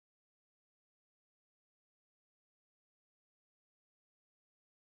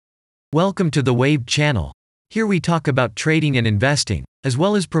Welcome to the Waved channel. Here we talk about trading and investing, as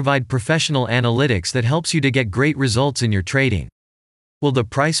well as provide professional analytics that helps you to get great results in your trading. Will the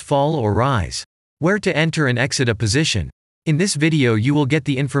price fall or rise? Where to enter and exit a position? In this video you will get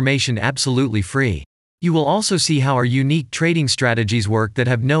the information absolutely free. You will also see how our unique trading strategies work that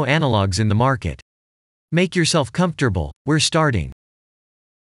have no analogs in the market. Make yourself comfortable, we're starting.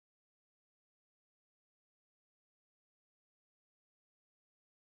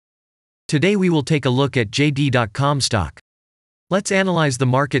 Today we will take a look at JD.com stock. Let's analyze the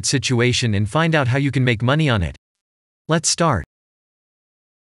market situation and find out how you can make money on it. Let's start.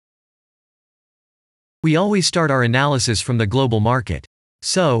 We always start our analysis from the global market.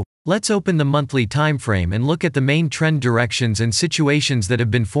 So, let's open the monthly time frame and look at the main trend directions and situations that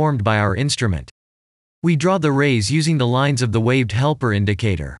have been formed by our instrument. We draw the rays using the lines of the waved helper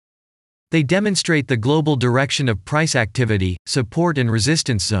indicator. They demonstrate the global direction of price activity, support and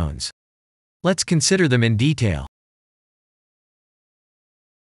resistance zones. Let's consider them in detail.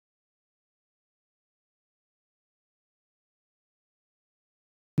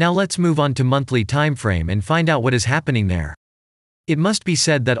 Now let's move on to monthly time frame and find out what is happening there. It must be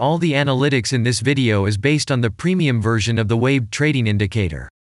said that all the analytics in this video is based on the premium version of the waved trading indicator.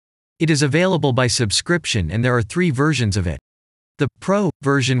 It is available by subscription and there are 3 versions of it. The Pro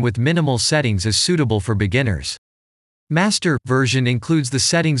version with minimal settings is suitable for beginners. Master version includes the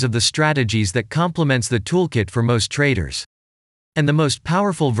settings of the strategies that complements the toolkit for most traders. And the most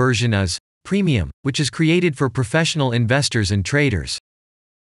powerful version is Premium, which is created for professional investors and traders.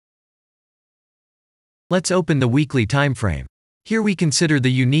 Let's open the weekly time frame. Here we consider the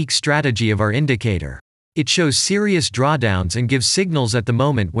unique strategy of our indicator. It shows serious drawdowns and gives signals at the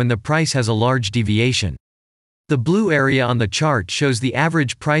moment when the price has a large deviation. The blue area on the chart shows the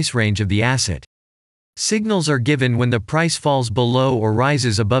average price range of the asset. Signals are given when the price falls below or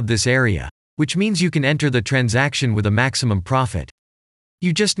rises above this area, which means you can enter the transaction with a maximum profit.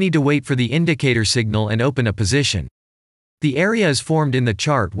 You just need to wait for the indicator signal and open a position. The area is formed in the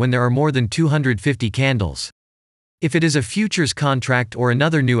chart when there are more than 250 candles. If it is a futures contract or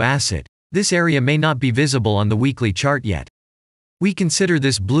another new asset, this area may not be visible on the weekly chart yet. We consider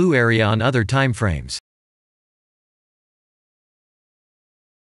this blue area on other time frames.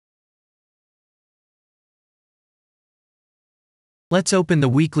 Let's open the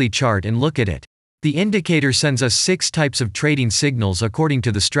weekly chart and look at it. The indicator sends us 6 types of trading signals according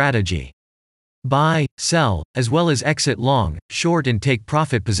to the strategy. Buy, sell, as well as exit long, short and take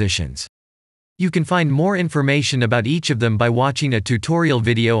profit positions. You can find more information about each of them by watching a tutorial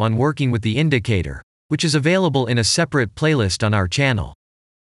video on working with the indicator, which is available in a separate playlist on our channel.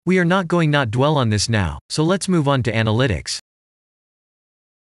 We are not going to dwell on this now, so let's move on to analytics.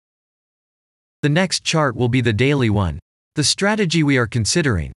 The next chart will be the daily one. The strategy we are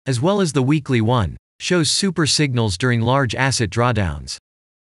considering, as well as the weekly one, shows super signals during large asset drawdowns.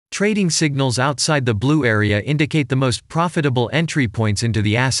 Trading signals outside the blue area indicate the most profitable entry points into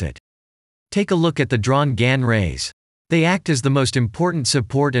the asset. Take a look at the drawn Gann rays. They act as the most important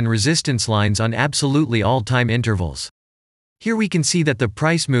support and resistance lines on absolutely all time intervals. Here we can see that the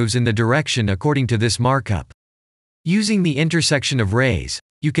price moves in the direction according to this markup. Using the intersection of rays,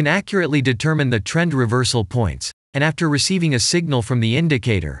 you can accurately determine the trend reversal points, and after receiving a signal from the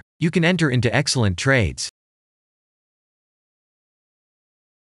indicator, you can enter into excellent trades.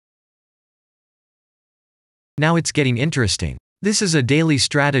 Now it's getting interesting. This is a daily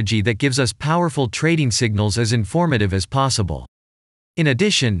strategy that gives us powerful trading signals as informative as possible. In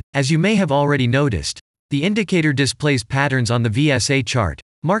addition, as you may have already noticed, the indicator displays patterns on the VSA chart,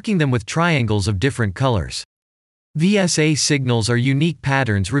 marking them with triangles of different colors. VSA signals are unique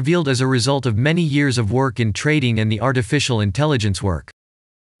patterns revealed as a result of many years of work in trading and the artificial intelligence work.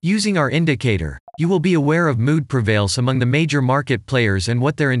 Using our indicator, you will be aware of mood prevails among the major market players and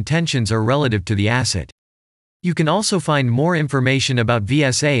what their intentions are relative to the asset. You can also find more information about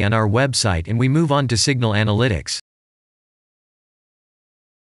VSA on our website, and we move on to signal analytics.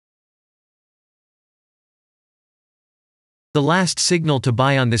 The last signal to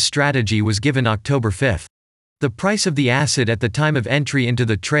buy on this strategy was given October 5th. The price of the asset at the time of entry into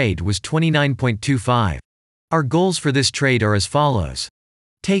the trade was 29.25. Our goals for this trade are as follows.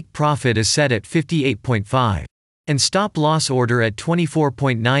 Take profit is set at 58.5. And stop loss order at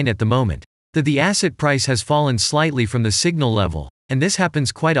 24.9 at the moment. The asset price has fallen slightly from the signal level, and this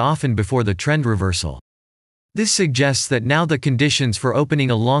happens quite often before the trend reversal. This suggests that now the conditions for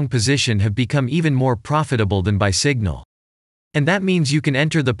opening a long position have become even more profitable than by signal. And that means you can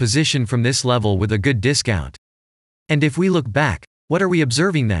enter the position from this level with a good discount. And if we look back, what are we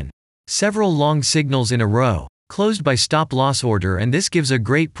observing then? Several long signals in a row, closed by stop-loss order, and this gives a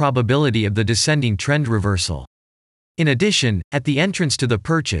great probability of the descending trend reversal. In addition, at the entrance to the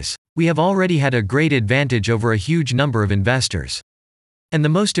purchase, we have already had a great advantage over a huge number of investors. And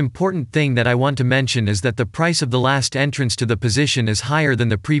the most important thing that I want to mention is that the price of the last entrance to the position is higher than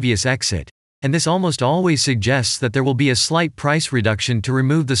the previous exit, and this almost always suggests that there will be a slight price reduction to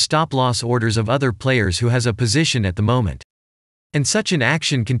remove the stop-loss orders of other players who has a position at the moment. And such an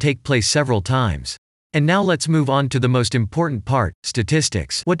action can take place several times. And now let's move on to the most important part,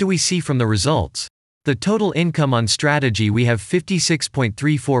 statistics. What do we see from the results? The total income on strategy, we have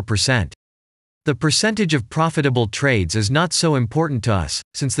 56.34%. The percentage of profitable trades is not so important to us,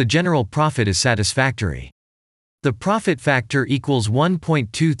 since the general profit is satisfactory. The profit factor equals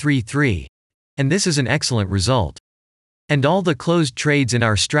 1.233, and this is an excellent result. And all the closed trades in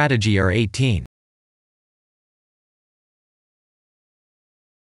our strategy are 18.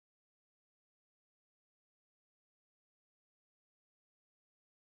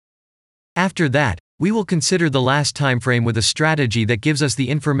 After that, we will consider the last time frame with a strategy that gives us the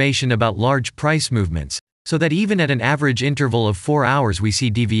information about large price movements, so that even at an average interval of 4 hours we see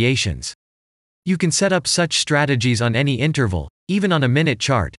deviations. You can set up such strategies on any interval, even on a minute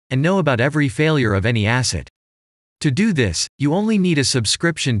chart, and know about every failure of any asset. To do this, you only need a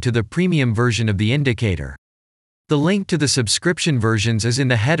subscription to the premium version of the indicator. The link to the subscription versions is in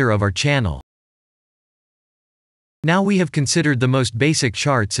the header of our channel. Now we have considered the most basic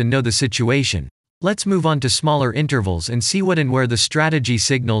charts and know the situation. Let's move on to smaller intervals and see what and where the strategy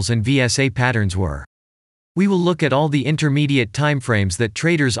signals and VSA patterns were. We will look at all the intermediate timeframes that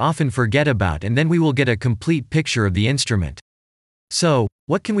traders often forget about, and then we will get a complete picture of the instrument. So,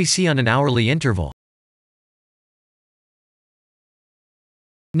 what can we see on an hourly interval?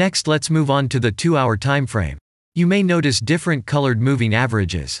 Next, let's move on to the 2-hour timeframe. You may notice different colored moving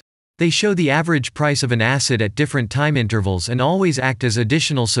averages. They show the average price of an asset at different time intervals and always act as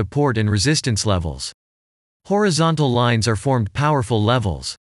additional support and resistance levels. Horizontal lines are formed powerful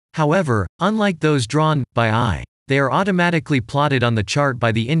levels. However, unlike those drawn by eye, they are automatically plotted on the chart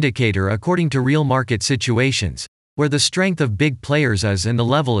by the indicator according to real market situations, where the strength of big players is and the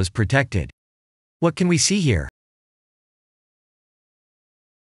level is protected. What can we see here?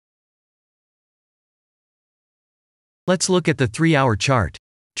 Let's look at the 3-hour chart.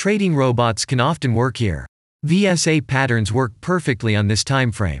 Trading robots can often work here. VSA patterns work perfectly on this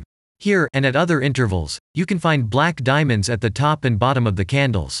time frame. Here, and at other intervals, you can find black diamonds at the top and bottom of the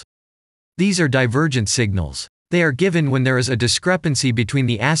candles. These are divergent signals. They are given when there is a discrepancy between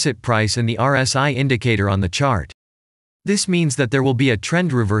the asset price and the RSI indicator on the chart. This means that there will be a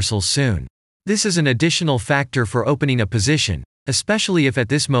trend reversal soon. This is an additional factor for opening a position, especially if at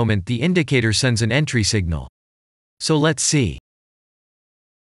this moment the indicator sends an entry signal. So let's see.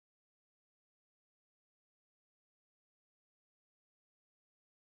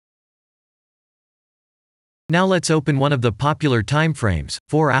 Now let's open one of the popular timeframes,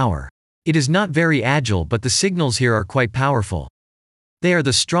 4-hour. It is not very agile, but the signals here are quite powerful. They are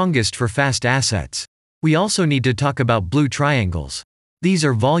the strongest for fast assets. We also need to talk about blue triangles. These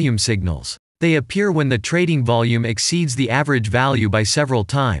are volume signals. They appear when the trading volume exceeds the average value by several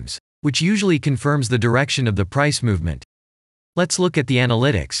times, which usually confirms the direction of the price movement. Let's look at the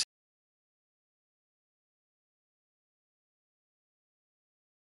analytics.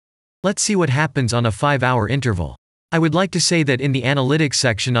 Let's see what happens on a 5-hour interval. I would like to say that in the analytics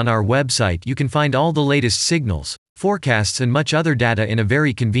section on our website you can find all the latest signals, forecasts and much other data in a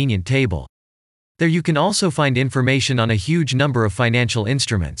very convenient table. There you can also find information on a huge number of financial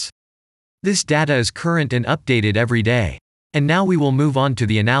instruments. This data is current and updated every day. And now we will move on to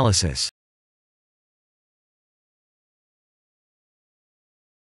the analysis.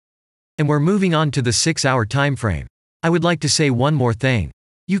 And we're moving on to the 6-hour timeframe. I would like to say one more thing.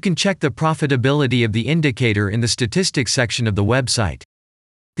 You can check the profitability of the indicator in the statistics section of the website.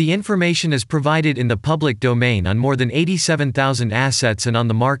 The information is provided in the public domain on more than 87,000 assets, and on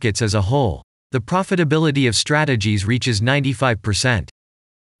the markets as a whole, the profitability of strategies reaches 95%.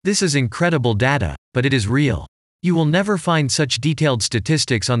 This is incredible data, but it is real. You will never find such detailed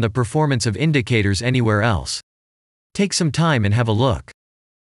statistics on the performance of indicators anywhere else. Take some time and have a look.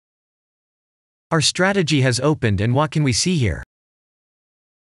 Our strategy has opened, and what can we see here?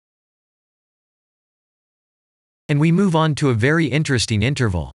 And we move on to a very interesting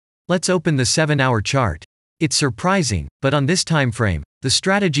interval. Let's open the 7-hour chart. It's surprising, but on this time frame, the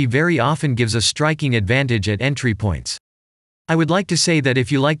strategy very often gives a striking advantage at entry points. I would like to say that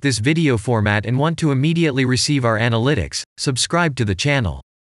if you like this video format and want to immediately receive our analytics, subscribe to the channel.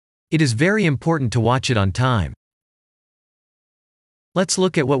 It is very important to watch it on time. Let's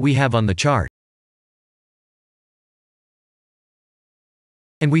look at what we have on the chart.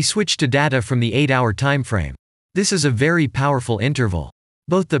 And we switched to data from the 8-hour time frame. This is a very powerful interval.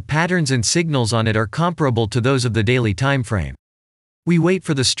 Both the patterns and signals on it are comparable to those of the daily time frame. We wait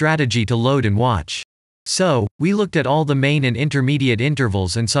for the strategy to load and watch. So, we looked at all the main and intermediate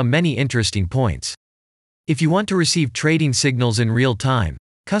intervals and saw many interesting points. If you want to receive trading signals in real time,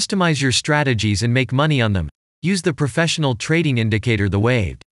 customize your strategies and make money on them, use the professional trading indicator, the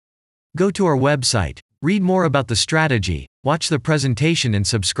Waved. Go to our website, read more about the strategy, watch the presentation and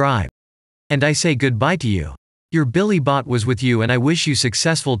subscribe. And I say goodbye to you. Your Billy Bot was with you, and I wish you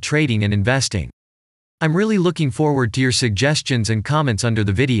successful trading and investing. I'm really looking forward to your suggestions and comments under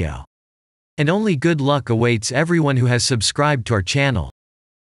the video. And only good luck awaits everyone who has subscribed to our channel.